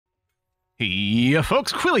Yeah,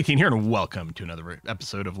 folks, Quilly18 here, and welcome to another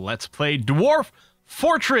episode of Let's Play Dwarf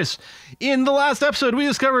Fortress. In the last episode, we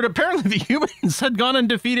discovered apparently the humans had gone and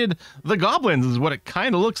defeated the goblins, is what it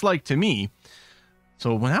kind of looks like to me.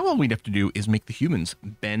 So now all we'd have to do is make the humans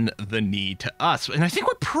bend the knee to us, and I think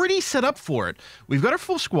we're pretty set up for it. We've got our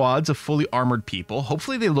full squads of fully armored people.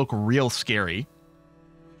 Hopefully they look real scary.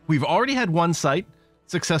 We've already had one site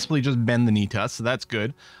successfully just bend the knee to us, so that's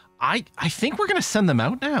good. I think we're going to send them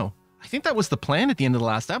out now. I think that was the plan at the end of the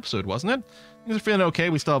last episode, wasn't it? Things are feeling okay.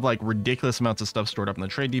 We still have like ridiculous amounts of stuff stored up in the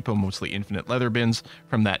trade depot, mostly infinite leather bins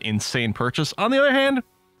from that insane purchase. On the other hand,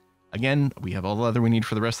 again, we have all the leather we need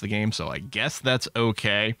for the rest of the game, so I guess that's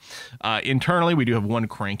okay. Internally, we do have one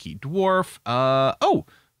cranky dwarf. Oh,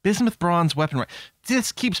 bismuth bronze weapon.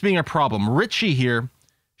 This keeps being a problem. Richie here.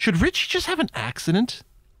 Should Richie just have an accident?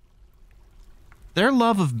 Their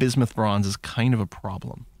love of bismuth bronze is kind of a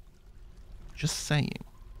problem. Just saying.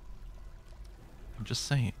 I'm just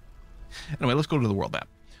saying. Anyway, let's go to the world map.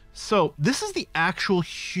 So this is the actual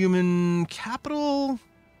human capital.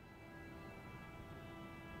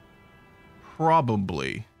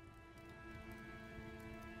 Probably.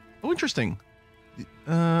 Oh, interesting.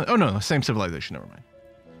 Oh no, same civilization. Never mind.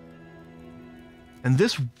 And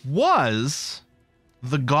this was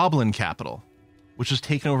the goblin capital, which was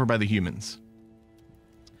taken over by the humans.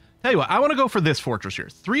 Tell you what, I want to go for this fortress here.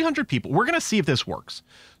 300 people. We're going to see if this works.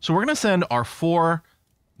 So we're going to send our 4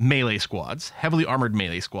 melee squads, heavily armored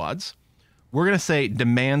melee squads. We're going to say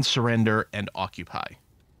demand, surrender, and occupy.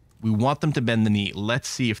 We want them to bend the knee. Let's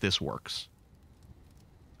see if this works.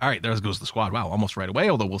 All right, there goes the squad. Wow, almost right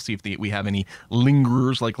away, although we'll see if we have any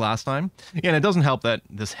lingerers like last time. Yeah, and it doesn't help that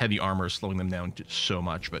this heavy armor is slowing them down so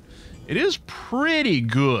much, but it is pretty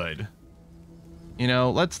good. You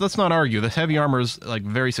know, let's not argue. The heavy armor is like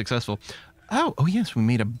very successful. Oh yes, we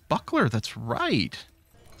made a buckler. That's right.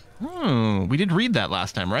 Oh, we did read that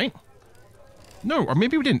last time, right? No, or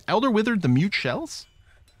maybe we didn't. Elder withered the mute shells.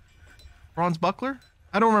 Bronze buckler.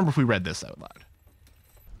 I don't remember if we read this out loud.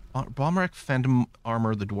 Bomberek, phantom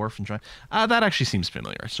armor, the dwarf, and giant. That actually seems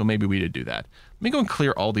familiar. So maybe we did do that. Let me go and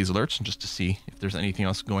clear all these alerts and just to see if there's anything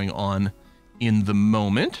else going on in the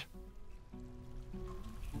moment.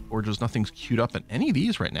 Or just nothing's queued up in any of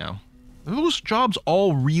these right now. Are those jobs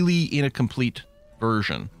all really in a complete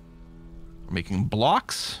version? We're making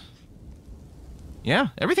blocks. Yeah,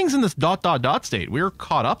 everything's in this ... state. We're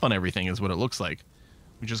caught up on everything is what it looks like,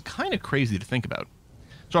 which is kind of crazy to think about.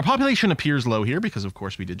 So our population appears low here because, of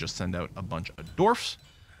course, we did just send out a bunch of dwarfs.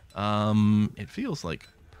 It feels like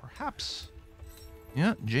perhaps...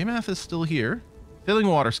 Yeah, JMath is still here. Filling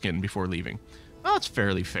water skin before leaving. Well, that's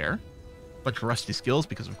fairly fair. Bunch of rusty skills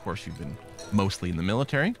because, of course, you've been mostly in the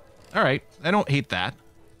military. All right, I don't hate that.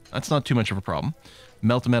 That's not too much of a problem.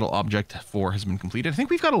 Melt a metal object 4 has been completed. I think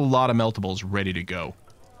we've got a lot of meltables ready to go.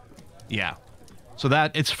 Yeah, so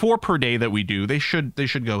that it's 4 per day that we do. They should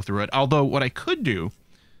go through it. Although what I could do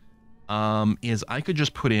is I could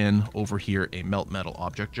just put in over here a melt metal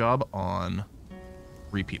object job on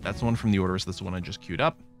repeat. That's the one from the orders. That's the one I just queued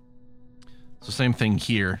up. So same thing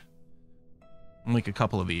here. Make a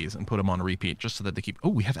couple of these and put them on repeat just so that they keep... Oh,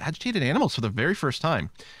 we have agitated animals for the very first time.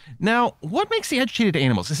 Now, what makes the agitated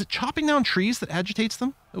animals? Is it chopping down trees that agitates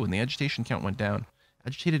them? Oh, and the agitation count went down.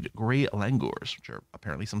 Agitated gray langurs, which are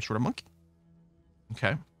apparently some sort of monkey.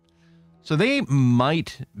 Okay. So they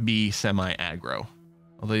might be semi-aggro,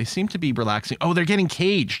 although they seem to be relaxing. Oh, they're getting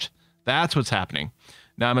caged. That's what's happening.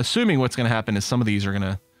 Now, I'm assuming what's going to happen is some of these are going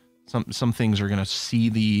to... Some things are going to see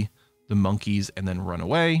the monkeys and then run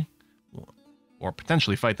away. Or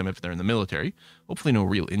potentially fight them if they're in the military. Hopefully no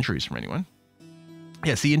real injuries from anyone.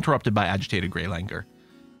 Yeah, see, interrupted by agitated gray langur.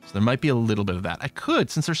 So there might be a little bit of that. I could,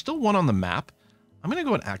 since there's still one on the map, I'm going to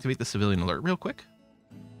go and activate the civilian alert real quick.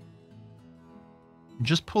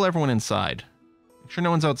 Just pull everyone inside. Make sure no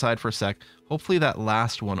one's outside for a sec. Hopefully that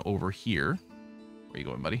last one over here. Where are you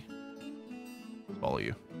going, buddy? Follow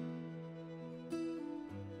you.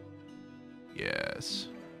 Yes.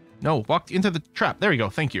 No, walk into the trap. There you go.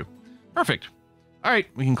 Thank you. Perfect. All right,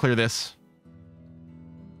 we can clear this.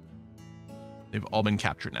 They've all been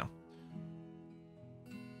captured now.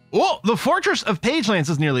 Oh, the fortress of Pagelands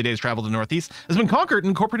is nearly a day's travel to the northeast, has been conquered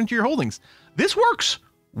and incorporated into your holdings. This works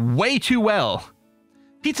way too well.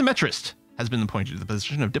 Pizzametrist has been appointed to the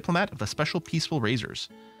position of diplomat of the Special Peaceful Razors.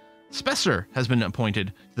 Spesser has been appointed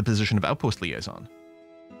to the position of outpost liaison.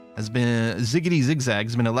 Ziggity Zigzag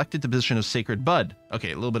has been elected to the position of Sacred Bud.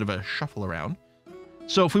 Okay, a little bit of a shuffle around.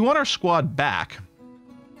 So if we want our squad back...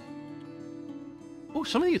 Oh,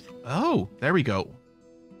 some of these... Oh, there we go.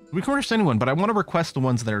 We can request anyone, but I want to request the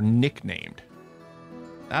ones that are nicknamed.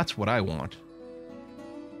 That's what I want.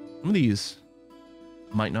 Some of these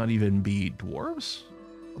might not even be dwarves.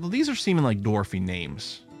 Although these are seeming like dwarfy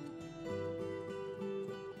names.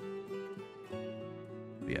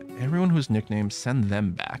 But yeah, everyone who's nicknamed, send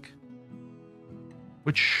them back.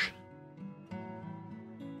 Which...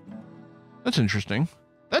 that's interesting.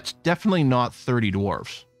 That's definitely not 30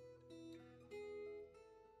 dwarves.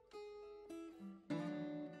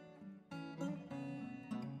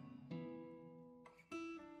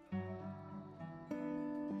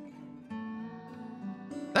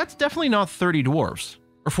 That's definitely not 30 dwarves.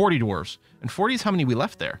 Or 40 dwarves. And 40 is how many we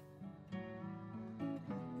left there.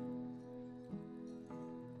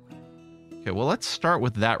 Okay, well, let's start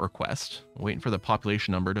with that request. Waiting for the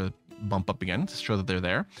population number to bump up again to show that they're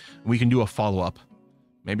there. We can do a follow-up.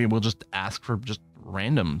 Maybe we'll just ask for just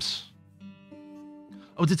randoms.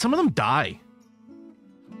 Oh, did some of them die?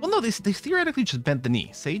 Well, no, they theoretically just bent the knee.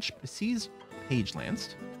 Sage sees Page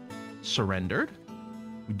Lanced. Surrendered.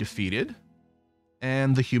 We defeated.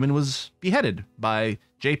 And the human was beheaded by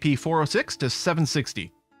JP 406 to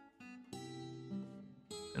 760.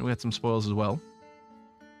 And we had some spoils as well.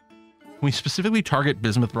 Can we specifically target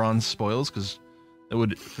bismuth bronze spoils? Because that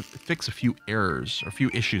would fix a few errors or a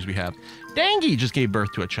few issues we have. Dangy just gave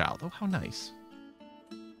birth to a child. Oh, how nice.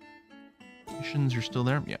 Missions, you're still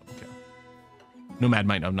there? Yeah, okay. Nomad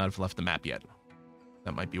might not have left the map yet.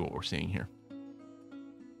 That might be what we're seeing here.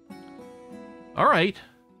 All right.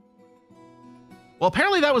 Well,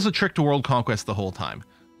 apparently that was a trick to World Conquest the whole time.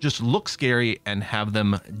 Just look scary and have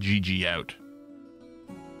them GG out.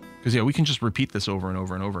 Because, yeah, we can just repeat this over and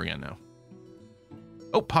over and over again now.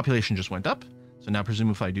 Oh, population just went up. So now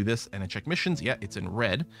presume if I do this and I check missions, yeah, it's in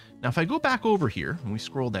red. Now, if I go back over here and we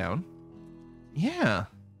scroll down, yeah.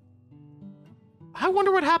 I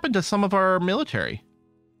wonder what happened to some of our military.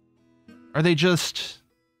 Are they just...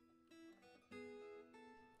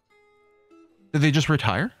 did they just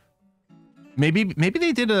retire? Maybe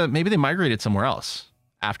they did maybe they migrated somewhere else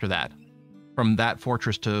after that. From that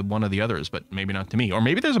fortress to one of the others, but maybe not to me. Or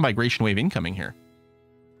maybe there's a migration wave incoming here.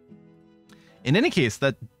 In any case,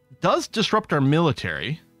 that does disrupt our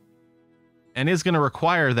military and is going to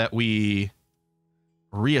require that we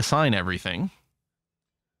reassign everything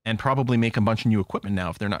and probably make a bunch of new equipment now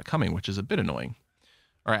if they're not coming, which is a bit annoying.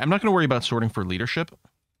 All right, I'm not going to worry about sorting for leadership.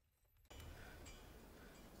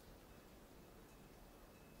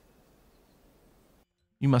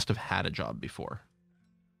 You must have had a job before,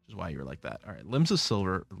 which is why you're like that. All right, Limbs of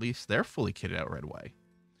Silver, at least they're fully kitted out right away.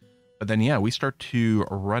 But then, yeah, we start to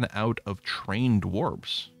run out of trained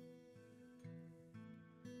dwarves.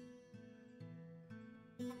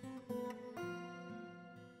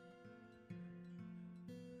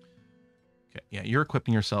 Okay, yeah, you're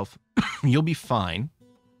equipping yourself. You'll be fine.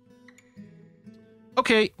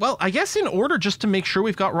 Okay, well, I guess in order just to make sure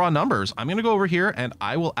we've got raw numbers, I'm going to go over here and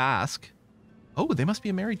I will ask... oh, they must be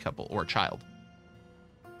a married couple or a child.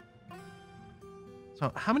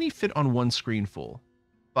 So how many fit on one screen full?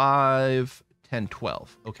 5, 10,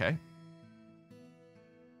 12. Okay.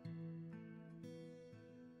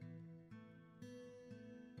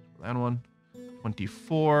 That one.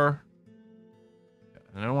 24.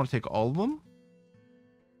 And I don't want to take all of them.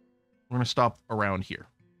 We're going to stop around here.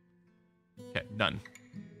 Okay, done.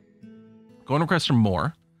 Go and request some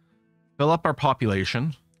more. Fill up our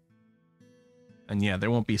population. And yeah, they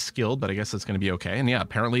won't be skilled, but I guess it's going to be okay. And yeah,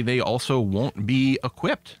 apparently they also won't be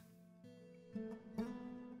equipped.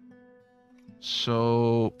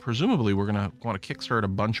 So presumably we're going to want to kickstart a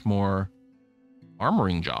bunch more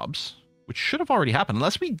armoring jobs, which should have already happened,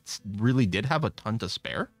 unless we really did have a ton to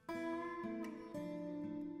spare.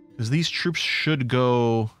 Because these troops should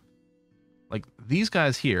go, like these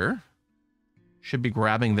guys here should be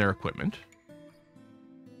grabbing their equipment.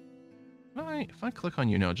 If I click on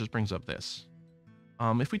you, no, it just brings up this.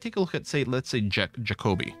 If we take a look at, say, let's say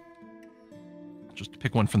Jacoby, just to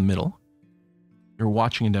pick one from the middle, you're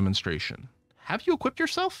watching a demonstration. Have you equipped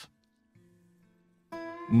yourself?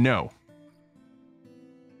 No.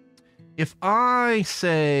 If I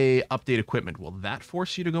say update equipment, will that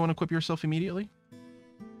force you to go and equip yourself immediately?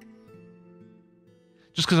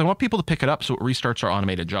 Just because I want people to pick it up so it restarts our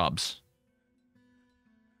automated jobs.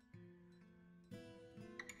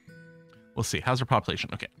 We'll see. How's our population?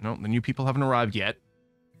 Okay, no, the new people haven't arrived yet.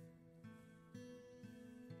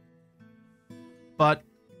 But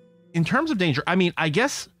in terms of danger, I mean, I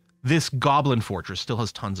guess this Goblin Fortress still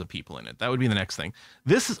has tons of people in it. That would be the next thing.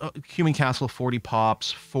 This is Human Castle, 40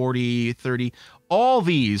 pops, 40, 30. All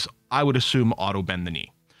these, I would assume, auto-bend the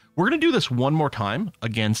knee. We're going to do this one more time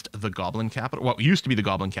against the Goblin Capital, what used to be the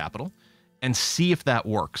Goblin Capital, and see if that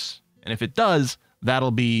works. And if it does,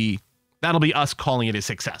 that'll be us calling it a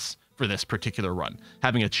success for this particular run,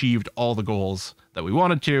 having achieved all the goals that we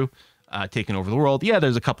wanted to, taken over the world. Yeah,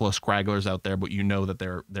 there's a couple of scragglers out there, but you know that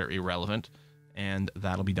they're irrelevant, and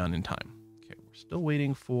that'll be done in time. Okay, we're still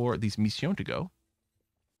waiting for these missions to go.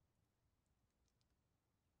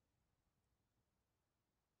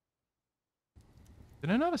 Did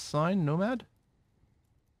I not assign Nomad?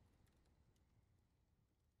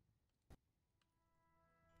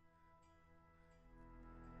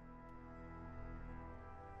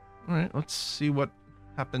 All right, let's see what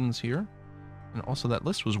happens here. And also that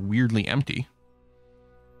list was weirdly empty.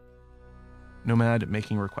 Nomad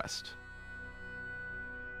making request.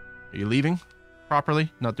 Are you leaving properly?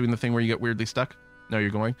 Not doing the thing where you get weirdly stuck? No,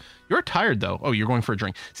 you're going. You're tired though. Oh, you're going for a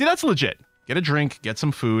drink. See, that's legit. Get a drink, get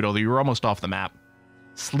some food, although you're almost off the map.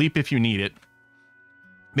 Sleep if you need it.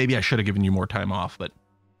 Maybe I should have given you more time off, but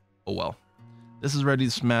oh well. This is ready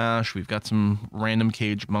to smash. We've got some random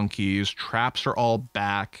cage monkeys. Traps are all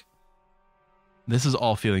back. This is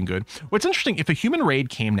all feeling good. What's interesting, if a human raid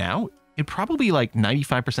came now, it'd probably be like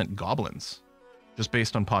 95% goblins, just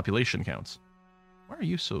based on population counts. Why are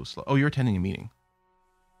you so slow? Oh, you're attending a meeting.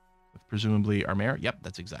 With presumably our mayor? Yep,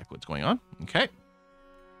 that's exactly what's going on. Okay.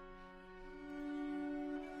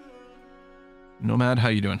 Nomad, how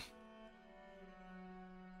you doing?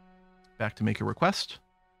 Back to make a request.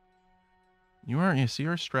 You are, yes,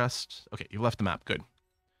 you're stressed. Okay, you left the map. Good.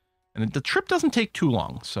 And the trip doesn't take too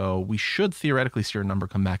long, so we should theoretically see your number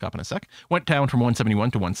come back up in a sec. Went down from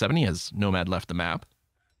 171 to 170 as Nomad left the map.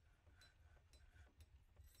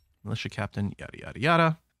 Militia captain, yada, yada,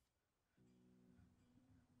 yada.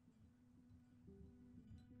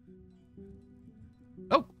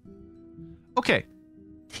 Oh, okay.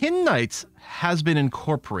 Tin Knights has been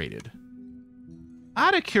incorporated.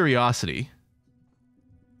 Out of curiosity,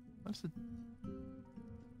 what's the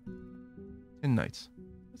Tin Knights?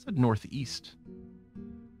 I said northeast,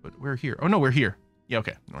 but we're here. Oh no, we're here. Yeah,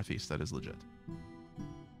 okay, northeast. That is legit.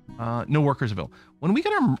 No workers available. When we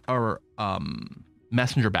get our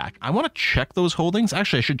messenger back, I want to check those holdings.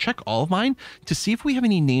 Actually, I should check all of mine to see if we have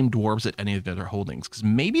any named dwarves at any of the other holdings, because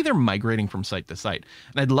maybe they're migrating from site to site.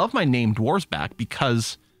 And I'd love my named dwarves back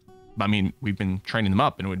because, I mean, we've been training them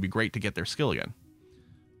up, and it would be great to get their skill again.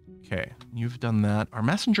 Okay, you've done that. Our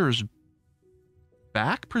messenger is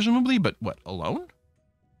back, presumably, but what, alone?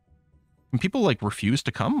 Can people, like, refuse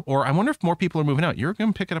to come? Or I wonder if more people are moving out. You're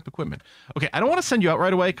going to pick up equipment. Okay, I don't want to send you out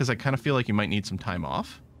right away because I kind of feel like you might need some time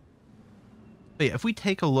off. But yeah, if we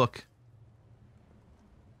take a look...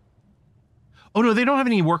 Oh, no, they don't have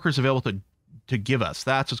any workers available to give us.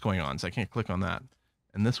 That's what's going on, so I can't click on that.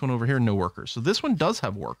 And this one over here, no workers. So this one does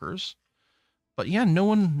have workers. But yeah, no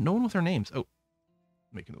one with their names. Oh,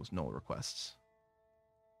 making those null requests.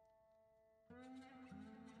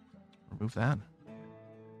 Remove that.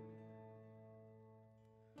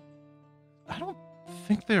 I don't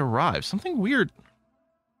think they arrived. Something weird.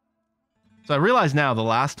 So I realize now the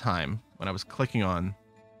last time when I was clicking on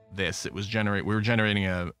this, it was we were generating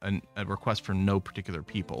a request for no particular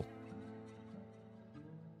people.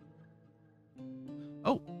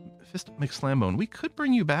 Oh, Fist McSlambone. We could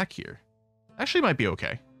bring you back here. Actually, might be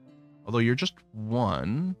okay. Although you're just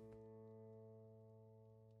one.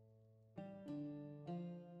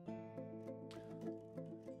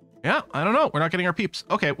 Yeah, I don't know. We're not getting our peeps.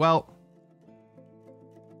 Okay, well.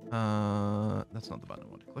 That's not the button I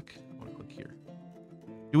want to click. I want to click here.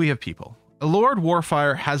 Do we have people? A Lord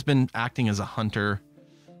Warfire has been acting as a hunter.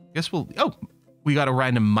 I guess we'll... Oh, we got a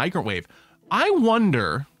random migrant wave. I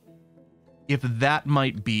wonder if that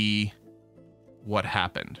might be what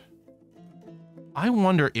happened. I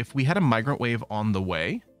wonder if we had a migrant wave on the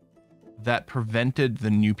way that prevented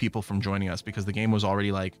the new people from joining us because the game was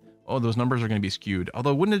already like, oh, those numbers are going to be skewed.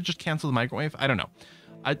 Although, wouldn't it just cancel the migrant wave? I don't know.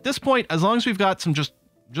 At this point, as long as we've got some just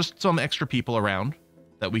some extra people around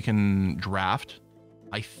that we can draft,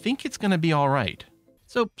 I think it's going to be all right.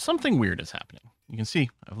 So something weird is happening. You can see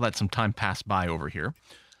I've let some time pass by over here.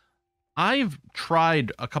 I've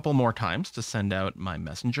tried a couple more times to send out my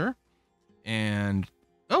messenger, and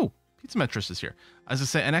oh, Pizza Metris is here. As I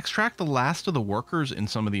say, and extract the last of the workers in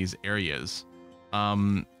some of these areas.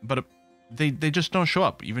 But they just don't show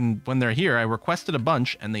up. Even when they're here, I requested a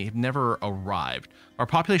bunch and they've never arrived. Our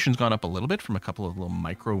population's gone up a little bit from a couple of little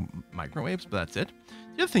microwaves, but that's it.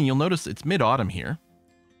 The other thing you'll notice, it's mid-autumn here.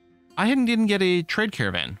 I didn't get a trade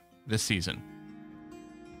caravan this season.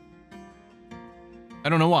 I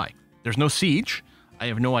don't know why. There's no siege. I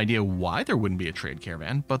have no idea why there wouldn't be a trade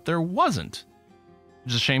caravan, but there wasn't.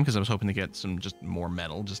 Which is a shame because I was hoping to get some just more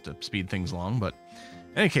metal just to speed things along. But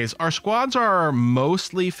in any case, our squads are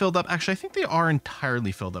mostly filled up. Actually, I think they are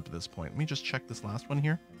entirely filled up at this point. Let me just check this last one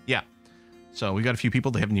here. Yeah. So we got a few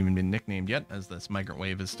people. They haven't even been nicknamed yet, as this migrant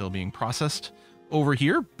wave is still being processed over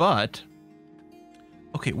here. But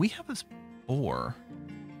okay, we have this boar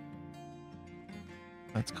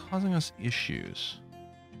that's causing us issues.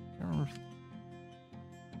 I can't remember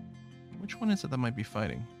which one is it that might be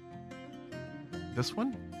fighting. This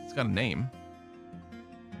one? It's got a name.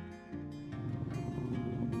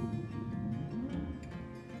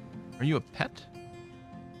 Are you a pet?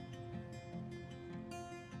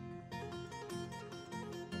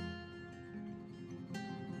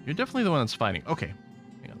 You're definitely the one that's fighting. Okay.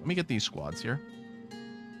 Hang on. Let me get these squads here.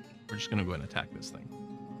 We're just going to go ahead and attack this thing.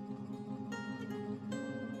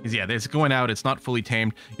 Because, yeah, it's going out. It's not fully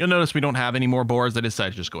tamed. You'll notice we don't have any more boars. I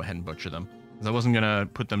decided to just go ahead and butcher them. Because I wasn't going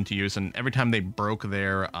to put them to use. And every time they broke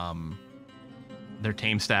their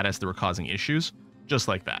tame status, they were causing issues. Just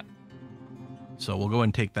like that. So we'll go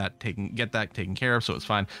and get that taken care of, so it's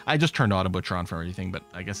fine. I just turned auto butcher on for everything, but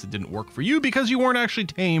I guess it didn't work for you because you weren't actually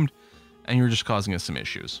tamed and you were just causing us some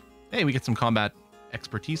issues. Hey, we get some combat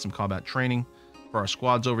expertise, some combat training for our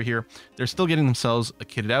squads over here. They're still getting themselves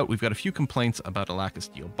kitted out. We've got a few complaints about a lack of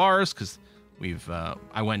steel bars because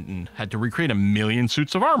I went and had to recreate 1 million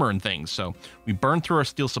suits of armor and things. So we burned through our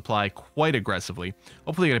steel supply quite aggressively.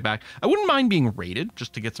 Hopefully get it back. I wouldn't mind being raided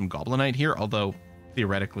just to get some goblinite here, although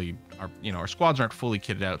theoretically our squads aren't fully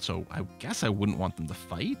kitted out, so I guess I wouldn't want them to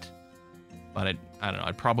fight, but I don't know,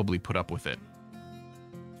 I'd probably put up with it.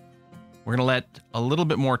 We're gonna let a little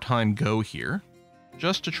bit more time go here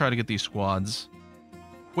just to try to get these squads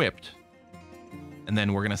equipped, and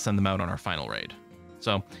then we're gonna send them out on our final raid.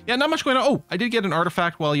 So yeah, not much going on. Oh, I did get an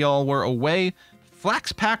artifact while y'all were away.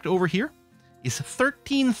 Flax packed over here is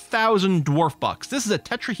 13,000 dwarf bucks. This is a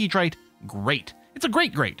tetrahedrite great. It's a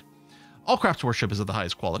great. All craftsmanship is of the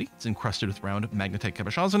highest quality. It's encrusted with round magnetite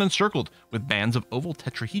cabochons and encircled with bands of oval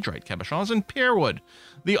tetrahedrite cabochons and pearwood.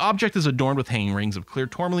 The object is adorned with hanging rings of clear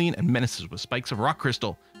tourmaline and menaces with spikes of rock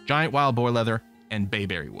crystal, giant wild boar leather, and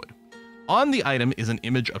bayberry wood. On the item is an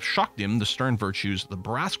image of Shockdim, the stern virtues, the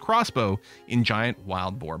brass crossbow in giant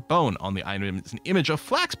wild boar bone. On the item is an image of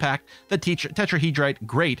Flaxpack, the tetrahedrite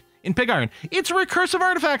great in pig iron. It's a recursive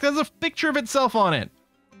artifact. There's a picture of itself on it.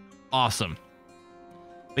 Awesome.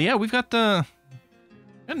 But yeah, we've got no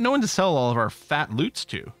one to sell all of our fat loots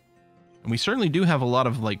to. And we certainly do have a lot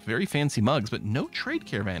of like very fancy mugs, but no trade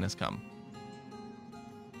caravan has come.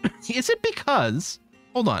 Is it because,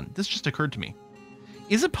 hold on, this just occurred to me.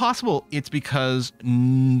 Is it possible it's because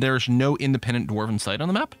there's no independent Dwarven site on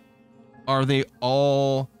the map? Are they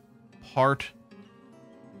all part?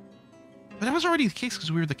 But that was already the case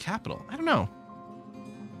because we were the capital. I don't know.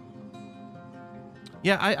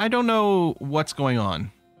 Yeah, I don't know what's going on.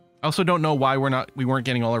 I also don't know why we weren't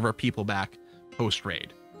getting all of our people back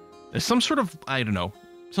post-raid. There's some sort of, I don't know,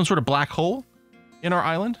 some sort of black hole in our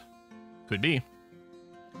island? Could be.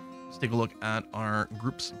 Let's take a look at our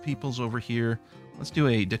groups of peoples over here. Let's do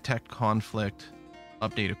a detect conflict,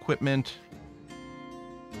 update equipment.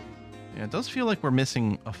 Yeah, it does feel like we're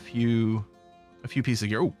missing a few pieces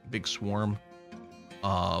here. Oh, big swarm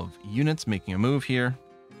of units making a move here.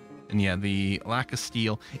 And yeah, the lack of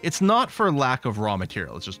steel. It's not for lack of raw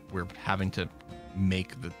material. It's just we're having to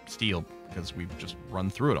make the steel because we've just run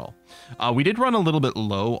through it all. We did run a little bit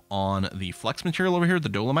low on the flex material over here, the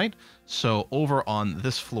dolomite. So over on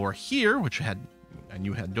this floor here, which I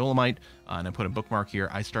knew had dolomite, and I put a bookmark here,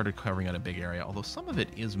 I started covering out a big area, although some of it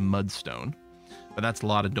is mudstone. But that's a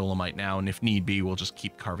lot of dolomite now, and if need be, we'll just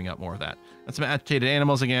keep carving out more of that. That's some agitated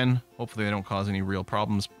animals again. Hopefully they don't cause any real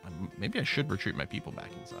problems. Maybe I should retreat my people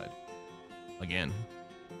back inside. Again.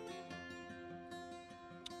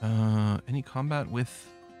 Any combat with...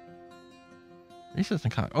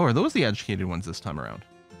 Resistant combat. Oh, are those the agitated ones this time around?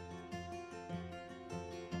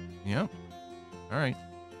 Yep. Alright.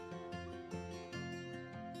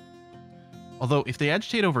 Although, if they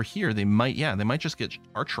agitate over here, they might just get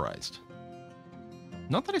archerized.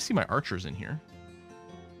 Not that I see my archers in here.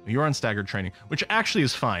 You're on staggered training, which actually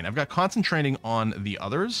is fine. I've got constant training on the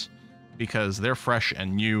others because they're fresh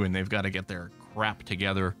and new and they've got to get their crap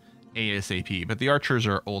together ASAP. But the archers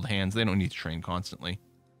are old hands. They don't need to train constantly.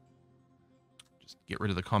 Just get rid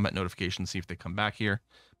of the combat notifications, see if they come back here.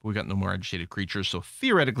 But we got no more agitated creatures, so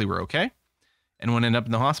theoretically we're okay. Anyone end up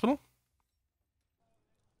in the hospital?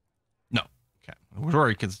 No. Okay. We're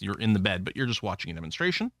worried because you're in the bed, but you're just watching a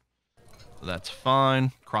demonstration. So that's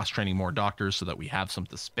fine. Cross-training more doctors so that we have some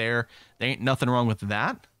to spare. There ain't nothing wrong with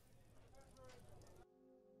that.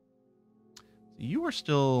 You are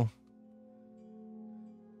still...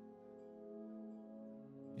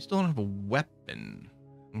 You still don't have a weapon.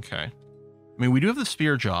 Okay. I mean, we do have the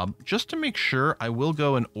spear job. Just to make sure, I will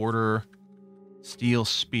go and order steel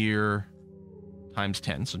spear times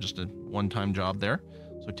 10, so just a one-time job there.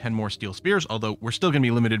 So 10 more steel spears, although we're still going to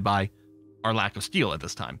be limited by our lack of steel at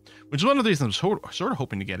this time, which is one of the reasons I was sort of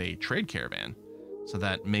hoping to get a trade caravan so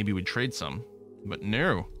that maybe we'd trade some, but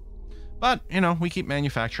no. But, you know, we keep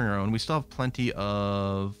manufacturing our own. We still have plenty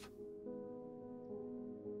of...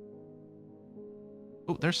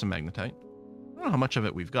 Oh, there's some magnetite. I don't know how much of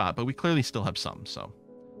it we've got, but we clearly still have some, so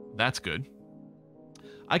that's good.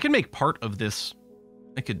 I can make part of this...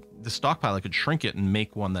 the stockpile, I could shrink it and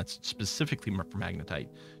make one that's specifically for magnetite,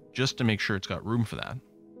 just to make sure it's got room for that.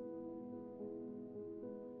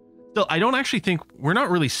 Still, I don't actually think... We're not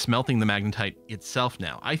really smelting the magnetite itself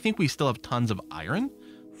now. I think we still have tons of iron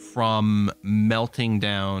from melting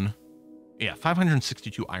down... Yeah,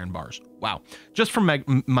 562 iron bars. Wow. Just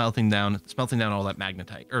from smelting down all that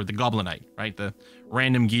magnetite, or the goblinite, right? The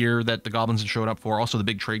random gear that the goblins had showed up for, also the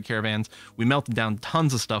big trade caravans. We melted down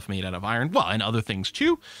tons of stuff made out of iron, well, and other things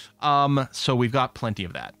too. So we've got plenty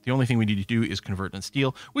of that. The only thing we need to do is convert into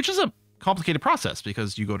steel, which is a complicated process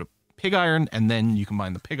because you go to pig iron and then you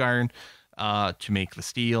combine the pig iron to make the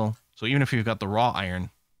steel. So even if you've got the raw iron,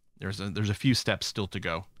 there's a few steps still to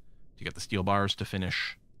go to get the steel bars to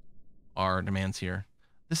finish our demands here.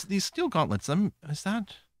 These steel gauntlets, is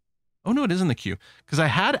that... Oh no, it is in the queue. Because I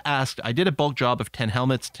had asked, I did a bulk job of 10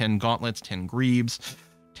 helmets, 10 gauntlets, 10 greaves,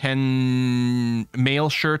 10 mail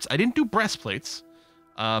shirts. I didn't do breastplates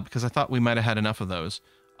because I thought we might have had enough of those.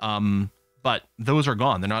 But those are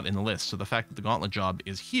gone. They're not in the list. So the fact that the gauntlet job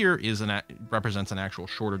is here represents an actual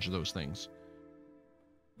shortage of those things.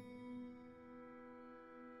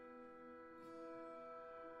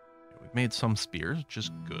 We've made some spears, which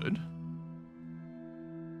is good.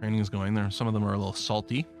 Training is going there. Some of them are a little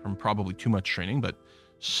salty from probably too much training, but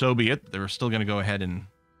so be it. They're still going to go ahead and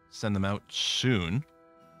send them out soon.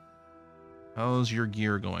 How's your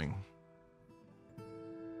gear going?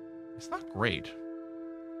 It's not great.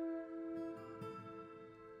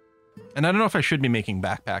 And I don't know if I should be making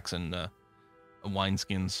backpacks and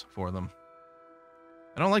wineskins for them.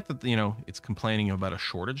 I don't like that, you know, it's complaining about a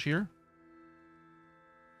shortage here.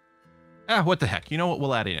 Ah, what the heck? You know what?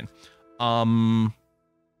 We'll add it in.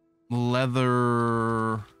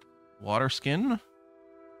 Leather water skin. You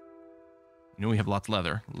know, we have lots of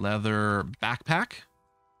leather. Leather backpack.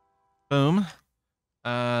 Boom.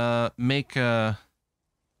 Make up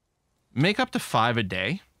to 5 a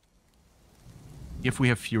day. If we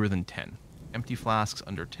have fewer than 10. Empty flasks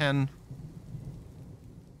under 10.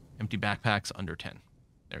 Empty backpacks under 10.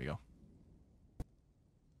 There you go.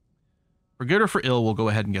 For good or for ill, we'll go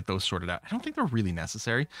ahead and get those sorted out. I don't think they're really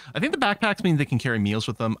necessary. I think the backpacks mean they can carry meals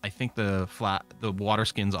with them. I think the water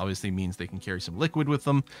skins obviously means they can carry some liquid with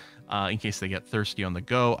them in case they get thirsty on the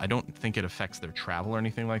go. I don't think it affects their travel or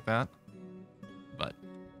anything like that. But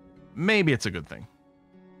maybe it's a good thing.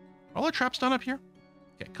 Are all our traps done up here?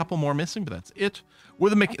 Okay, a couple more missing, but that's it.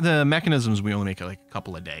 With the mechanisms, we only make like a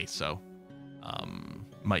couple a day, so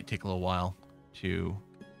might take a little while to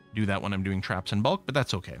do that when I'm doing traps in bulk, but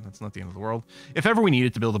that's okay. That's not the end of the world. If ever we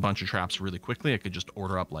needed to build a bunch of traps really quickly, I could just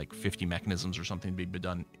order up like 50 mechanisms or something to be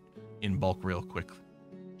done in bulk real quick,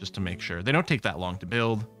 just to make sure. They don't take that long to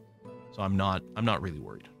build, so I'm not really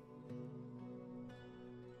worried.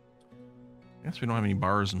 I guess we don't have any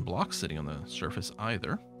bars and blocks sitting on the surface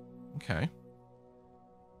either. Okay.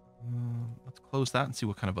 Let's close that and see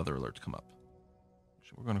what kind of other alerts come up.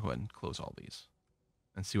 So we're going to go ahead and close all these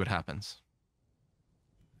and see what happens.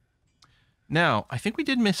 Now, I think we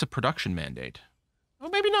did miss a production mandate. Oh,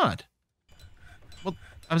 maybe not. Well,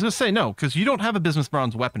 I was going to say no, because you don't have a business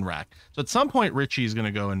bronze weapon rack. So at some point, Richie is going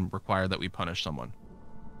to go and require that we punish someone,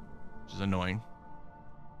 which is annoying.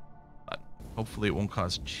 But hopefully it won't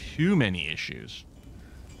cause too many issues.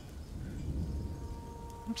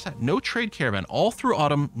 I'm sad. No trade caravan. All through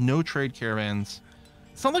autumn, no trade caravans.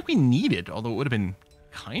 It's not like we need it, although it would have been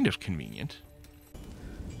kind of convenient.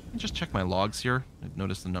 Let me just check my logs here. I've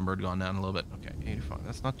noticed the number had gone down a little bit. Okay, 85.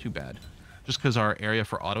 That's not too bad. Just because our area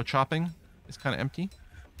for auto chopping is kind of empty.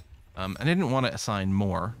 And I didn't want to assign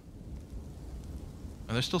more.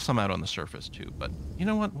 And there's still some out on the surface too. But you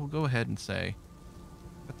know what? We'll go ahead and say,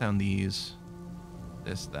 put down these,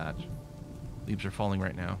 this, that. Leaves are falling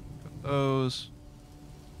right now. Put those.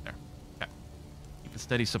 There. Okay. Keep a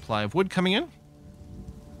steady supply of wood coming in.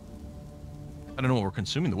 I don't know what we're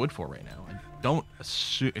consuming the wood for right now. Don't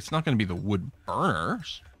assume it's not going to be the wood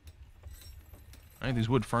burners. Right, these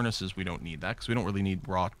wood furnaces, we don't need that because we don't really need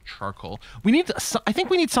raw charcoal. We need, I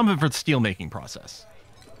think we need some of it for the steel making process,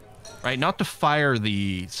 right? Not to fire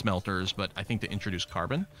the smelters, but I think to introduce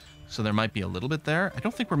carbon. So there might be a little bit there. I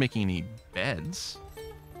don't think we're making any beds.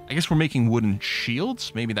 I guess we're making wooden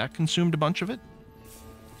shields. Maybe that consumed a bunch of it.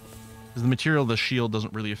 Because the material of the shield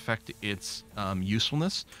doesn't really affect its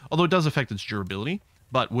usefulness. Although it does affect its durability.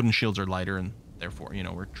 But wooden shields are lighter, and therefore, you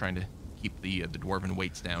know, we're trying to keep the Dwarven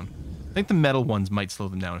weights down. I think the metal ones might slow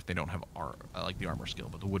them down if they don't have like the armor skill,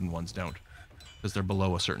 but the wooden ones don't. Because they're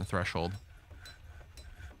below a certain threshold.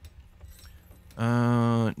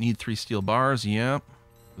 Need 3 steel bars, yep.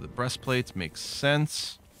 The breastplates makes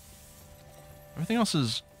sense. Everything else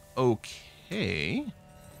is okay.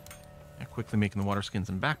 Yeah, quickly making the water skins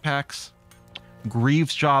and backpacks.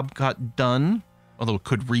 Greaves job got done, although it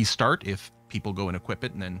could restart if people go and equip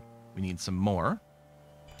it, and then we need some more.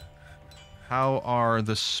 How are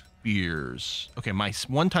the spears? Okay, my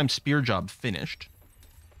one-time spear job finished.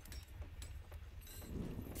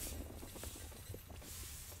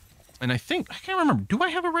 And I think, I can't remember, do I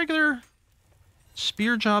have a regular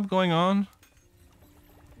spear job going on?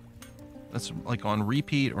 That's like on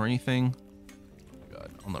repeat or anything? God,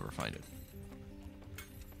 I'll never find it.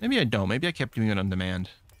 Maybe I don't. Maybe I kept doing it on demand.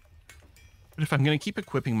 But if I'm going to keep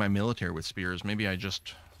equipping my military with spears, maybe I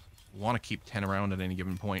just want to keep 10 around at any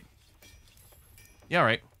given point. Yeah, all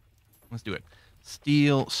right. Let's do it.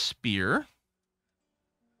 Steel spear.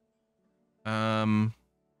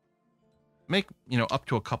 Make, you know, up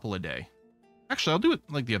to a couple a day. Actually, I'll do it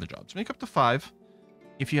like the other jobs. Make up to 5.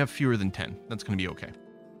 If you have fewer than 10, that's going to be okay.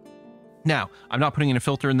 Now, I'm not putting in a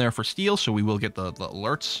filter in there for steel, so we will get the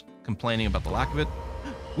alerts complaining about the lack of it.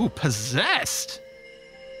 Ooh, possessed!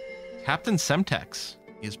 Captain Semtex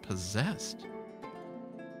is possessed.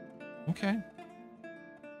 Okay.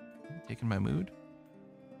 Taking my mood.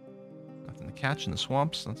 Nothing to catch in the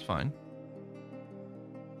swamps. That's fine.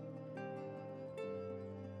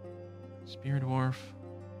 Spear Dwarf.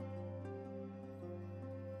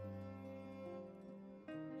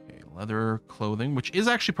 Okay, leather clothing, which is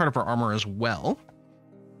actually part of our armor as well.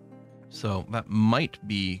 So that might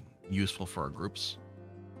be useful for our groups.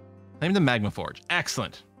 Claim the Magma Forge.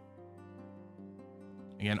 Excellent.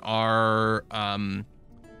 Again, our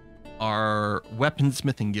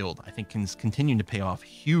weaponsmithing guild, I think, is continuing to pay off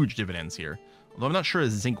huge dividends here. Although I'm not sure a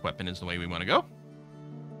zinc weapon is the way we want to go.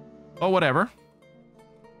 But whatever.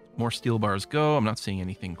 More steel bars go. I'm not seeing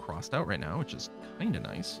anything crossed out right now, which is kind of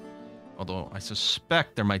nice. Although I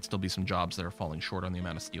suspect there might still be some jobs that are falling short on the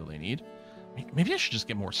amount of steel they need. Maybe I should just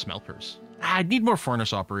get more smelters. I need more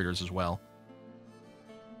furnace operators as well.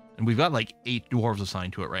 And we've got like 8 dwarves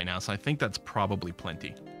assigned to it right now, so I think that's probably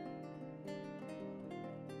plenty.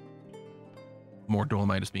 More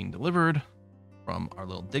dolomite is being delivered from our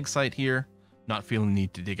little dig site here. Not feeling the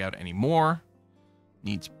need to dig out any more.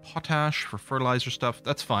 Needs potash for fertilizer stuff.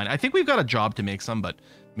 That's fine. I think we've got a job to make some, but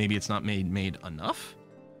maybe it's not made enough.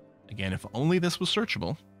 Again, if only this was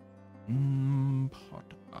searchable.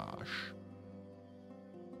 Potash.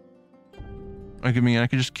 I mean, I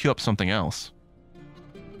could just queue up something else.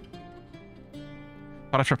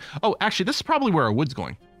 Potash. Oh, actually, this is probably where our wood's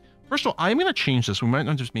going. First of all, I'm going to change this. We might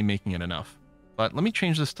not just be making it enough. But let me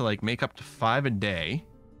change this to like make up to 5 a day.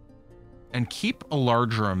 And keep a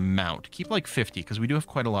larger amount. Keep like 50, because we do have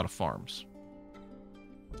quite a lot of farms.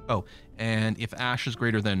 Oh, and if ash is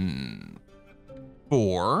greater than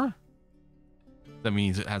 4, that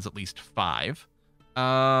means it has at least 5.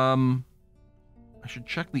 I should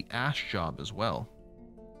check the ash job as well.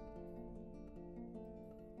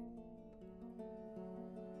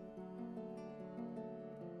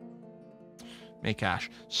 Make ash.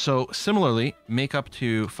 So similarly, make up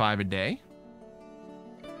to 5 a day.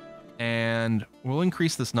 And we'll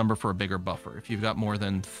increase this number for a bigger buffer. If you've got more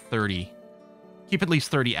than 30, keep at least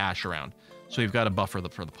 30 ash around. So you've got a buffer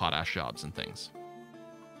for the potash jobs and things.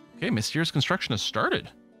 Okay, mysterious construction has started.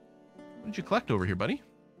 What did you collect over here, buddy?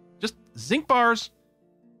 Just zinc bars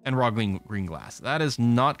and raw green glass. That is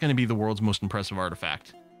not going to be the world's most impressive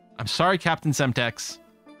artifact. I'm sorry, Captain Semtex,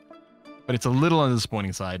 but it's a little on the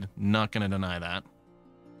disappointing side. Not going to deny that.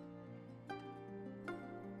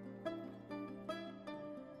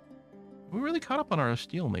 We really caught up on our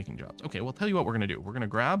steel making jobs. Okay, we'll tell you what we're going to do. We're going to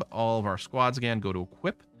grab all of our squads again, go to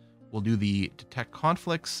equip. We'll do the detect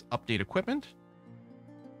conflicts, update equipment,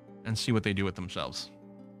 and see what they do with themselves.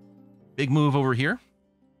 Big move over here.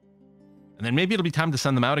 And then maybe it'll be time to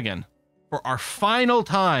send them out again. For our final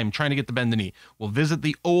time trying to get the Bend the Knee. We'll visit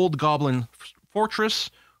the old Goblin Fortress,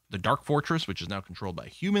 the Dark Fortress, which is now controlled by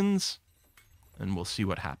humans. And we'll see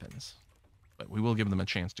what happens. But we will give them a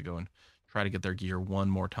chance to go and try to get their gear one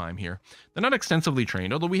more time here. They're not extensively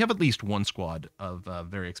trained, although we have at least one squad of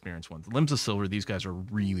very experienced ones. Limbs of Silver, these guys are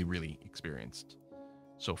really, really experienced.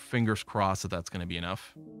 So fingers crossed that that's going to be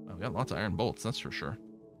enough. Oh, we got lots of iron bolts, that's for sure.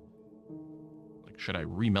 Like, should I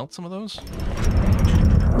remelt some of those?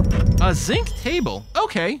 A zinc table.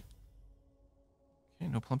 Okay.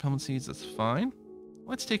 Okay, no plum helmet seeds, that's fine.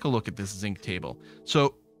 Let's take a look at this zinc table.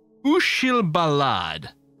 So, Ushil Balad,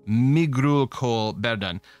 Migrul Kol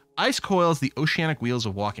Berdan. Ice coils, the oceanic wheels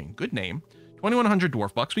of walking. Good name. 2100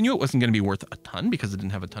 dwarf bucks. We knew it wasn't going to be worth a ton because it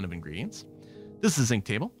didn't have a ton of ingredients. This is a zinc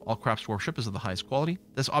table. All crafts dwarf is of the highest quality.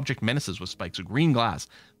 This object menaces with spikes of green glass.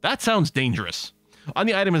 That sounds dangerous. On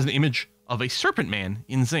the item is an image of a serpent man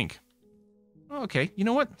in zinc. Okay, you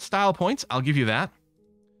know what? Style points. I'll give you that.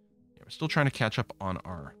 Yeah, we're still trying to catch up on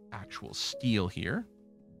our actual steel here.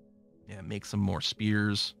 Yeah, make some more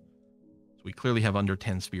spears. So we clearly have under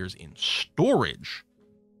 10 spears in storage.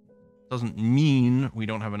 Doesn't mean we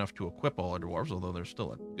don't have enough to equip all our dwarves, although there's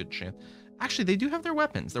still a good chance. Actually, they do have their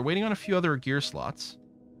weapons. They're waiting on a few other gear slots.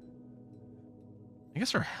 I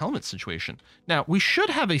guess our helmet situation. Now, we should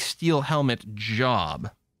have a steel helmet job.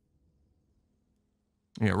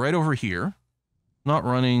 Yeah, right over here. Not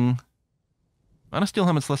running. Not a steel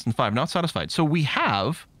helmet's less than 5. Not satisfied. So we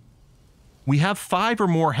have 5 or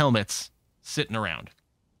more helmets sitting around.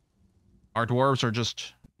 Our dwarves are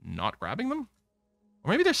just not grabbing them? Or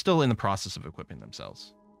maybe they're still in the process of equipping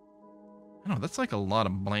themselves. I don't know, that's like a lot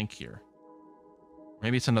of blank here.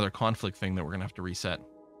 Maybe it's another conflict thing that we're going to have to reset.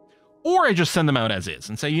 Or I just send them out as is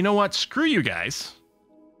and say, you know what, screw you guys.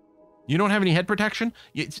 You don't have any head protection?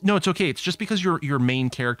 No, it's okay. It's just because you're main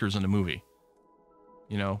characters in a movie.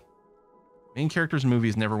 You know, main characters in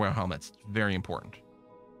movies never wear helmets. It's very important.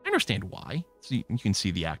 I understand why. So you can see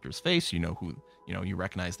the actor's face. You know who, you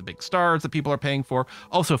recognize the big stars that people are paying for.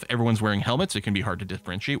 Also, if everyone's wearing helmets, it can be hard to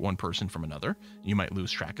differentiate one person from another. You might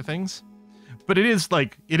lose track of things. But it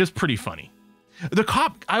is pretty funny.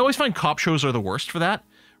 I always find cop shows are the worst for that,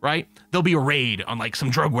 right? There'll be a raid on like some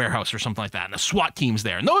drug warehouse or something like that, and the SWAT team's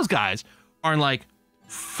there, and those guys are in like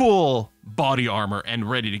full body armor and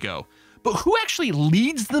ready to go. But who actually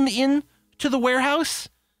leads them in to the warehouse?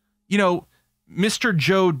 You know, Mr.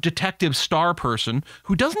 Joe detective star person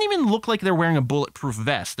who doesn't even look like they're wearing a bulletproof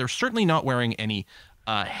vest. They're certainly not wearing any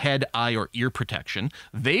head, eye, or ear protection.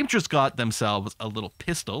 They've just got themselves a little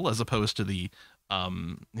pistol as opposed to the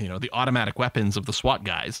the automatic weapons of the SWAT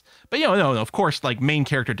guys. But no, of course, like main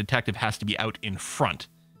character detective has to be out in front.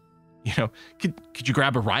 You know, could you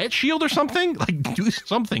grab a riot shield or something? Like do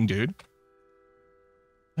something, dude.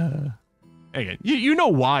 Again, you know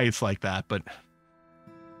why it's like that, but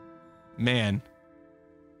man,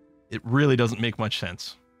 it really doesn't make much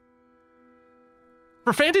sense.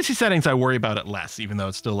 For fantasy settings, I worry about it less, even though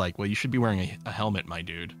it's still like, well, you should be wearing a helmet, my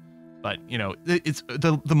dude. But, you know, it's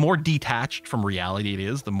the more detached from reality it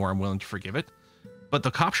is, the more I'm willing to forgive it. But the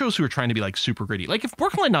cop shows who are trying to be like super gritty, like if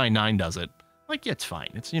Brooklyn Nine-Nine does it, like, yeah, it's fine.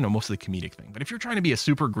 It's, mostly comedic thing. But if you're trying to be a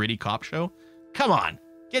super gritty cop show, come on,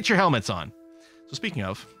 get your helmets on. So speaking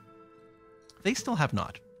of, they still have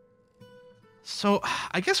not. So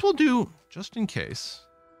I guess we'll do, just in case.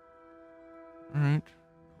 All right.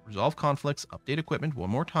 Resolve conflicts, update equipment one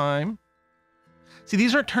more time. See,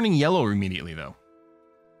 these aren't turning yellow immediately, though.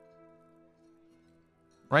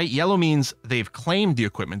 Right? Yellow means they've claimed the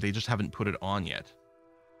equipment, they just haven't put it on yet.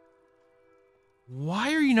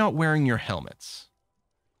 Why are you not wearing your helmets?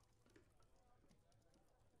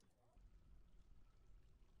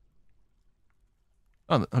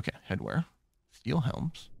 Oh, okay. Headwear. Steel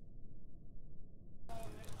helms.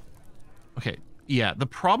 Okay. Yeah, the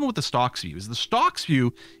problem with the stocks view is the stocks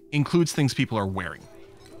view includes things people are wearing,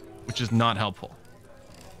 which is not helpful.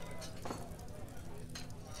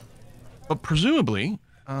 But presumably,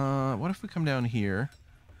 what if we come down here,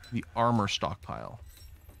 the armor stockpile?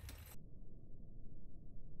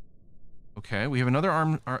 Okay, we have another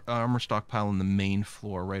armor stockpile on the main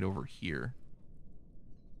floor right over here.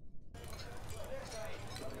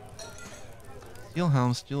 Steel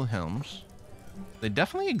helms. They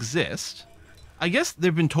definitely exist. I guess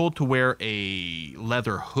they've been told to wear a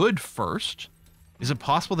leather hood first. Is it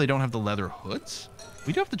possible they don't have the leather hoods?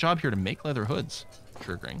 We do have the job here to make leather hoods.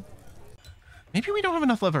 Triggering. Maybe we don't have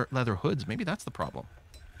enough leather hoods. Maybe that's the problem.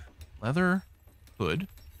 Leather hood.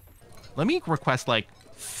 Let me request like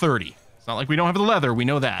 30. It's not like we don't have the leather. We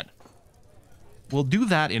know that. We'll do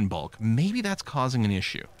that in bulk. Maybe that's causing an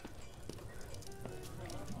issue.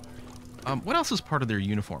 What else is part of their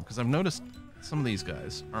uniform? Because I've noticed some of these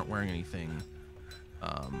guys aren't wearing anything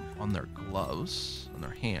on their gloves, on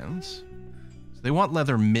their hands. So they want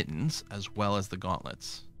leather mittens as well as the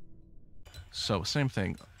gauntlets. So same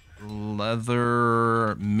thing.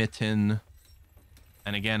 Leather mitten.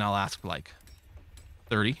 And again, I'll ask like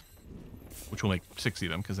 30, which will make 60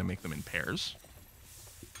 of them because I make them in pairs.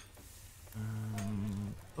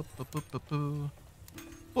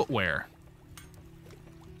 Footwear.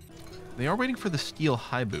 They are waiting for the steel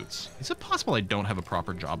high boots. Is it possible I don't have a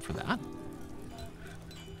proper job for that?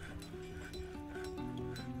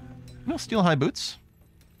 No, steel high boots.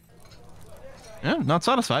 Yeah, not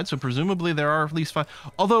satisfied, so presumably there are at least 5.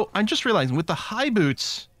 Although, I'm just realizing, with the high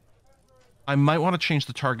boots, I might want to change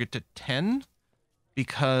the target to 10,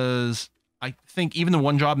 because I think even the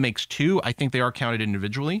one job makes 2. I think they are counted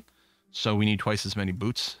individually, so we need twice as many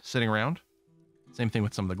boots sitting around. Same thing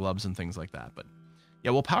with some of the gloves and things like that. But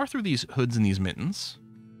yeah, we'll power through these hoods and these mittens.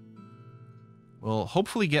 We'll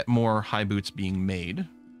hopefully get more high boots being made.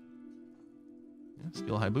 Yeah,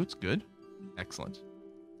 steel high boots, good. Excellent.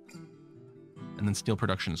 And then steel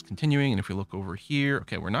production is continuing. And if we look over here,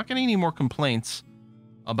 okay, we're not getting any more complaints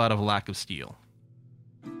about a lack of steel.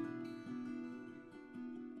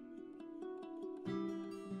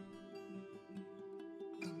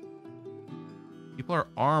 People are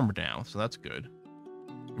armed now, so that's good.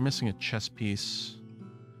 We're missing a chest piece.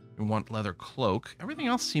 We want leather cloak. Everything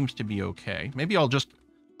else seems to be okay. Maybe I'll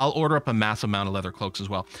order up a massive amount of leather cloaks as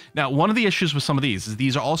well. Now, one of the issues with some of these is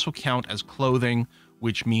these also count as clothing,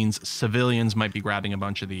 which means civilians might be grabbing a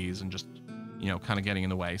bunch of these and just, you know, kind of getting in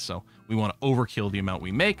the way. So we want to overkill the amount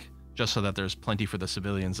we make just so that there's plenty for the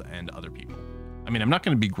civilians and other people. I mean, I'm not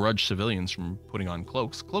going to begrudge civilians from putting on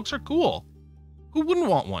cloaks. Cloaks are cool. Who wouldn't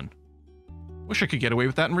want one? Wish I could get away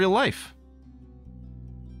with that in real life.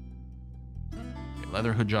 Okay,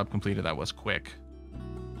 leather hood job completed. That was quick.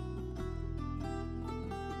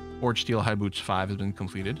 Forged steel high boots 5 has been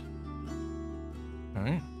completed. All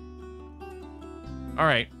right. All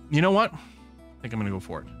right. You know what? I think I'm going to go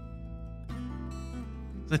for it.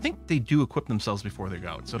 I think they do equip themselves before they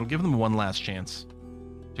go, so it'll give them one last chance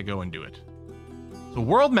to go and do it. So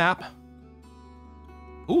world map.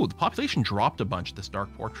 Ooh, the population dropped a bunch, this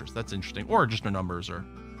Dwarf Fortress. That's interesting. Or just their numbers. Or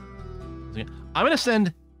I'm going to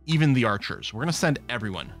send even the archers. We're going to send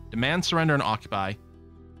everyone. Demand, surrender, and occupy.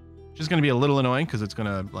 Which is going to be a little annoying because it's going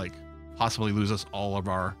to like possibly lose us all of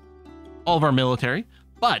our military.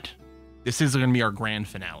 But this is going to be our grand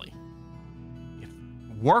finale. If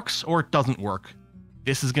it works or it doesn't work,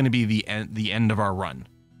 this is going to be the end of our run.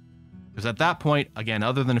 Because at that point, again,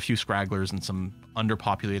 other than a few scragglers and some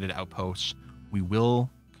underpopulated outposts, we will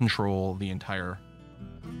control the entire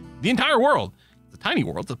world. It's a tiny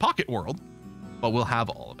world, it's a pocket world, but we'll have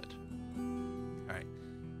all of it. All right.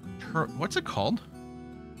 What's it called?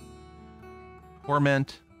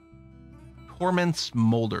 Torment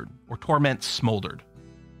Smoldered, or Torment Smoldered.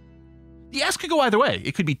 The S could go either way.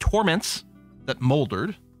 It could be Torments that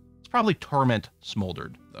moldered. It's probably Torment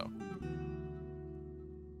Smoldered, though. I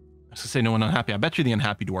was going to say no one unhappy. I bet you the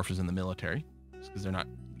unhappy dwarf is in the military, just because they're not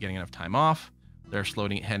getting enough time off. They're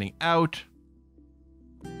heading out.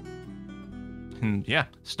 And yeah,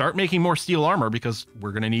 start making more steel armor because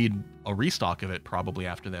we're going to need a restock of it probably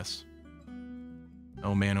after this.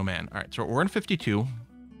 Oh man, oh man. All right, so we're in 52.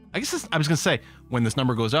 I guess I was going to say, when this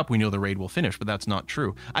number goes up, we know the raid will finish, but that's not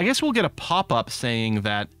true. I guess we'll get a pop-up saying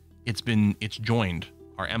that it's joined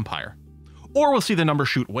our empire. Or we'll see the number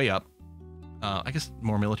shoot way up. I guess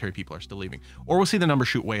more military people are still leaving. Or we'll see the number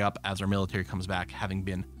shoot way up as our military comes back, having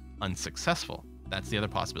been unsuccessful. That's the other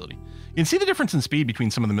possibility. You can see the difference in speed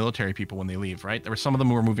between some of the military people when they leave, right? There were some of them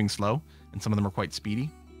who were moving slow, and some of them are quite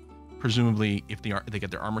speedy. Presumably, if they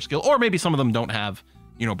get their armor skill, or maybe some of them don't have,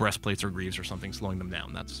 you know, breastplates or greaves or something slowing them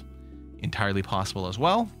down. That's entirely possible as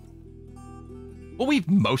well. Well, we've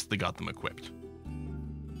mostly got them equipped.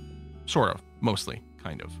 Sort of. Mostly.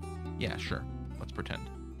 Kind of. Yeah, sure. Let's pretend.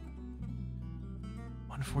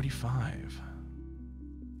 145.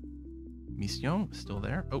 Mission is still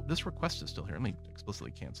there. Oh, this request is still here. Let me explicitly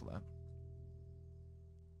cancel that.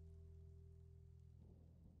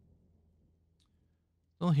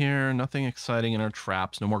 Still here. Nothing exciting in our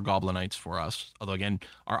traps. No more goblinites for us. Although, again,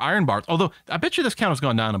 our iron bars. Although, I bet you this count has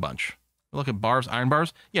gone down a bunch. Look at bars, iron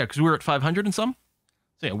bars. Yeah, because we were at 500 and some.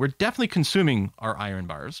 So, yeah, we're definitely consuming our iron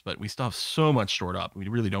bars, but we still have so much stored up. We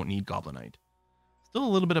really don't need goblinite. Still a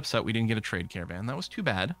little bit upset we didn't get a trade caravan. That was too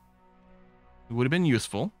bad. It would have been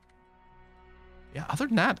useful. Yeah, other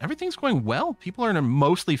than that, everything's going well. People are in a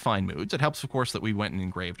mostly fine moods. It helps, of course, that we went and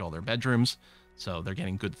engraved all their bedrooms. So they're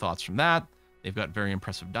getting good thoughts from that. They've got very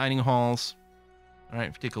impressive dining halls. All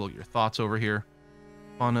right, take a look at your thoughts over here.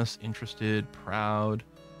 Fondness, interested, proud.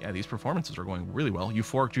 Yeah, these performances are going really well.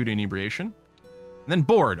 Euphoric due to inebriation. And then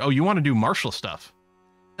bored. Oh, you want to do martial stuff.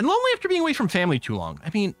 And lonely after being away from family too long.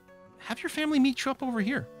 I mean, have your family meet you up over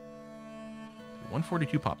here.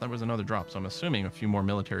 142 pop. That was another drop. So I'm assuming a few more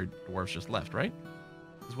military dwarves just left, right?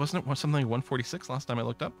 Wasn't it something like 146 last time I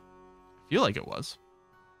looked up? I feel like it was.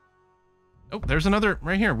 Oh, there's another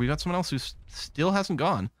right here. We got someone else who still hasn't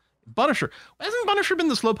gone. Punisher. Hasn't Punisher been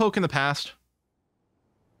the slowpoke in the past?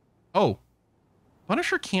 Oh.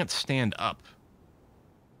 Punisher can't stand up.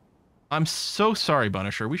 I'm so sorry,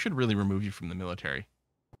 Bunisher. We should really remove you from the military.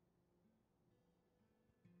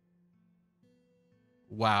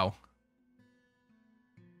 Wow.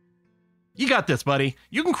 You got this, buddy.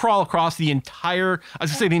 You can crawl across the entire, I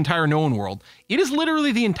was gonna say the entire known world. It is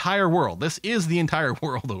literally the entire world. This is the entire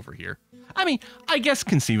world over here. I mean, I guess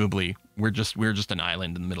conceivably, we're just an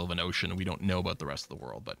island in the middle of an ocean and we don't know about the rest of the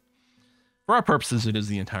world, but for our purposes, it is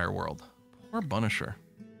the entire world. Poor Bunisher.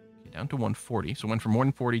 Okay, down to 140. So went from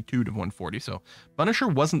 142 to 140. So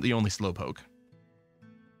Bunisher wasn't the only slowpoke.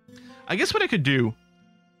 I guess what I could do,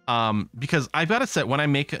 because I've got it set when I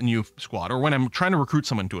make a new squad or when I'm trying to recruit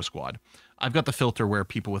someone to a squad, I've got the filter where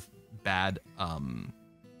people with bad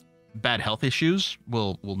health issues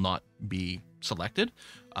will not be selected,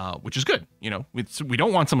 which is good. You know, we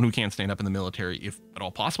don't want someone who can't stand up in the military if at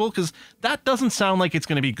all possible, because that doesn't sound like it's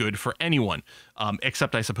going to be good for anyone,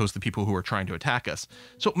 except I suppose the people who are trying to attack us.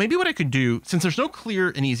 So maybe what I could do, since there's no clear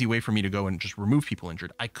and easy way for me to go and just remove people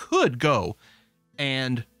injured, I could go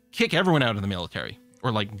and kick everyone out of the military,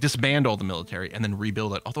 or like disband all the military and then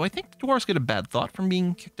rebuild it. Although I think the dwarves get a bad thought from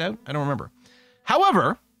being kicked out. I don't remember.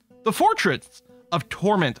 However, the fortress of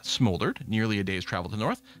Torment smoldered, nearly a day's travel to the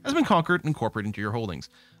north, has been conquered and incorporated into your holdings.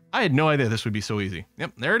 I had no idea this would be so easy.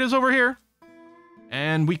 Yep, there it is over here.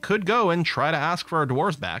 And we could go and try to ask for our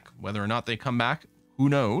dwarves back. Whether or not they come back, who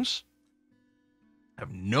knows? I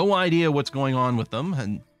have no idea what's going on with them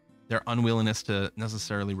and their unwillingness to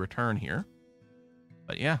necessarily return here.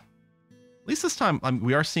 But yeah, at least this time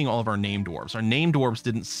we are seeing all of our named dwarves. Our named dwarves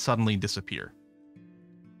didn't suddenly disappear.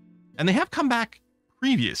 And they have come back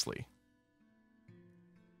previously.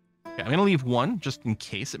 Okay, I'm going to leave one just in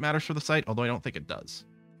case it matters for the site, although I don't think it does.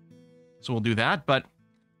 So we'll do that. But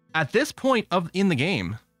at this point in the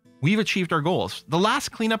game, we've achieved our goals. The last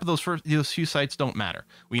cleanup of those few sites don't matter.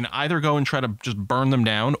 We can either go and try to just burn them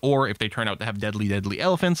down, or if they turn out to have deadly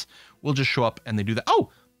elephants, we'll just show up and they do that. Oh,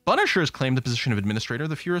 Bunisher has claimed the position of administrator of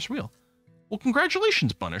the Furious Wheel. Well,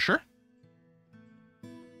 congratulations, Bunisher.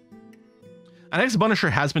 And I guess Bunisher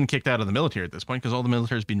has been kicked out of the military at this point because all the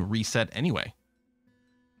military has been reset anyway.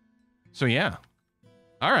 So yeah.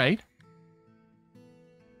 All right.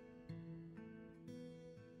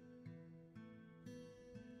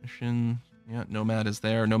 Mission. Yeah, Nomad is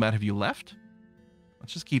there. Nomad, have you left?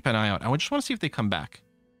 Let's just keep an eye out. I just want to see if they come back.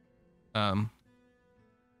 How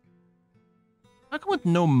come with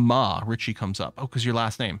No Ma, Richie comes up? Oh, because your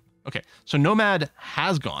last name. Okay, so Nomad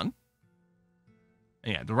has gone.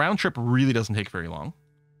 And yeah, the round trip really doesn't take very long.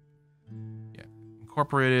 Yeah,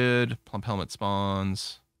 incorporated, Plump Helmet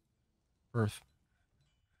spawns, Earth.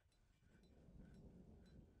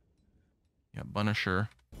 Yeah, Bunisher.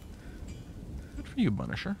 Good for you,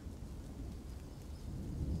 Bunisher.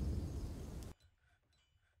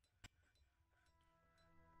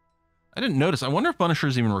 I didn't notice. I wonder if Bunisher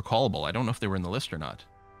is even recallable. I don't know if they were in the list or not.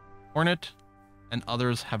 Hornet and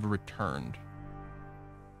others have returned.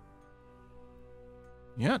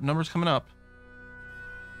 Yeah, numbers coming up.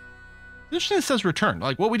 Interesting it says return.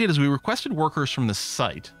 Like, what we did is we requested workers from the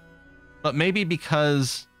site, but maybe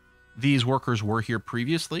because these workers were here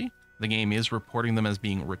previously, the game is reporting them as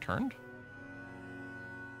being returned.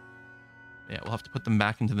 Yeah, we'll have to put them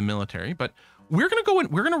back into the military, but we're going to go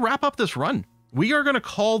and we're going to wrap up this run. We are going to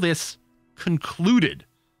call this concluded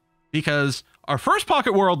because our first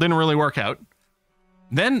pocket world didn't really work out.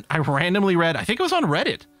 Then I randomly read, I think it was on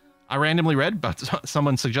Reddit, I randomly read about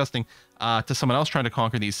someone suggesting to someone else trying to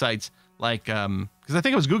conquer these sites, like, because I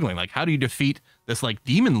think I was Googling, like, how do you defeat this, like,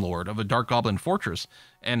 demon lord of a dark goblin fortress?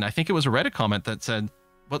 And I think it was a Reddit comment that said,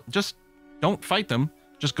 well, just don't fight them.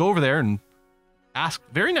 Just go over there and ask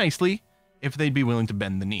very nicely if they'd be willing to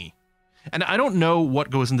bend the knee. And I don't know what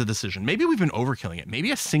goes into the decision. Maybe we've been overkilling it.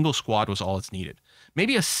 Maybe a single squad was all it's needed.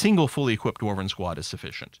 Maybe a single fully equipped Dwarven squad is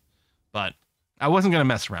sufficient. But I wasn't going to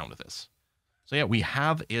mess around with this. So yeah, we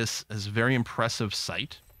have this very impressive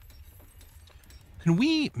site. Can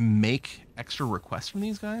we make extra requests from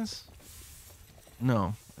these guys?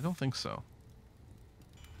 No, I don't think so.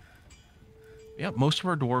 Yeah, most of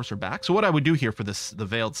our dwarves are back. So what I would do here for this, the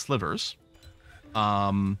Veiled Slivers,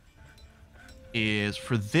 is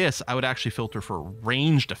for this, I would actually filter for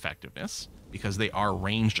ranged effectiveness because they are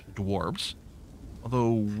ranged dwarves.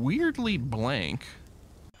 Although weirdly blank.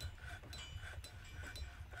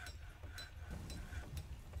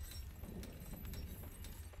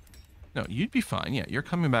 No, you'd be fine. Yeah, you're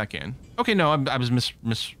coming back in. Okay, no, I was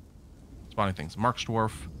spawning things. Mark's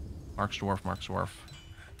dwarf, Mark's dwarf, Mark's dwarf.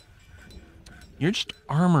 You're just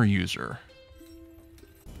armor user.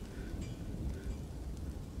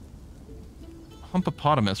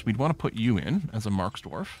 Humpopotamus, we'd want to put you in as a Mark's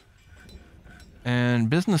dwarf. And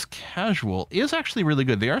business casual is actually really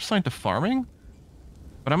good. They are assigned to farming,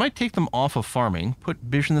 but I might take them off of farming, put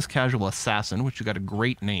business casual assassin, which you got a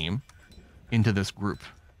great name, into this group,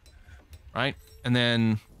 right? And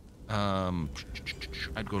then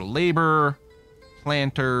I'd go to labor,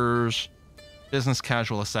 planters, business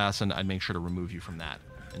casual assassin. I'd make sure to remove you from that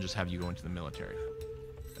and just have you go into the military.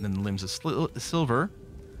 And then the limbs of silver,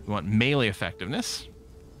 we want melee effectiveness.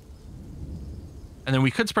 And then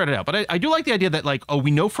we could spread it out. But I do like the idea that, like, oh,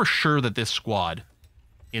 we know for sure that this squad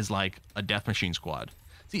is like a death machine squad.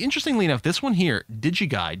 See, interestingly enough, this one here,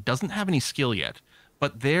 DigiGuide, doesn't have any skill yet,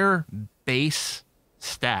 but their base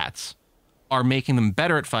stats are making them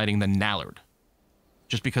better at fighting than Nallard,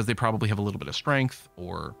 just because they probably have a little bit of strength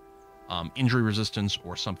or injury resistance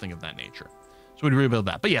or something of that nature. So we'd rebuild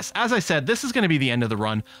that. But yes, as I said, this is going to be the end of the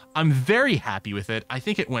run. I'm very happy with it. I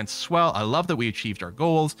think it went swell. I love that we achieved our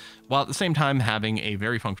goals, while at the same time having a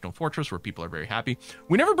very functional fortress where people are very happy.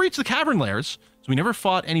 We never breached the cavern layers, so we never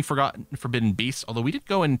fought any forbidden beasts, although we did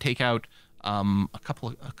go and take out a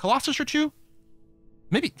Colossus or two.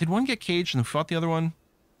 Maybe, did one get caged and we fought the other one?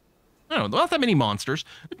 I don't know, not that many monsters.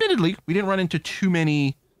 Admittedly, we didn't run into too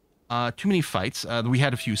many fights. We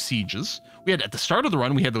had a few sieges. We had, at the start of the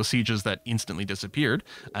run, we had those sieges that instantly disappeared.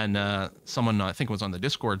 And someone, I think it was on the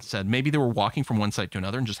Discord, said maybe they were walking from one site to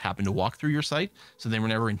another and just happened to walk through your site. So they were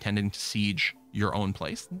never intending to siege your own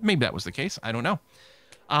place. Maybe that was the case. I don't know.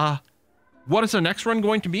 What is our next run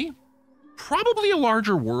going to be? Probably a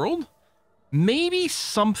larger world. Maybe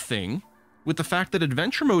something with the fact that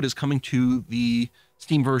adventure mode is coming to the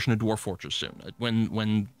Steam version of Dwarf Fortress soon.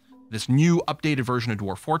 When this new updated version of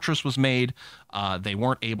Dwarf Fortress was made, they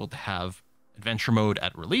weren't able to have adventure mode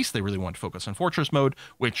at release. They really want to focus on Fortress mode,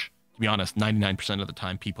 which, to be honest, 99% of the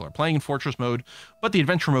time people are playing in Fortress mode. But the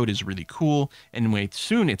adventure mode is really cool. Anyway,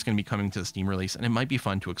 soon it's going to be coming to the Steam release, and it might be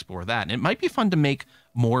fun to explore that. And it might be fun to make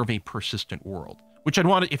more of a persistent world, which I'd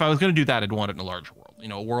want it, if I was going to do that, I'd want it in a larger world. You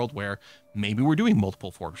know, a world where maybe we're doing multiple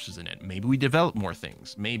fortresses in it. Maybe we develop more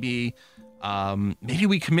things. Maybe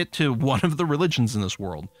we commit to one of the religions in this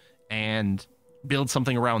world and build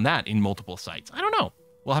something around that in multiple sites. I don't know.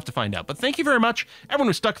 We'll have to find out. But thank you very much, everyone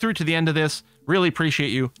who stuck through to the end of this. Really appreciate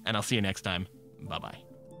you, and I'll see you next time. Bye-bye.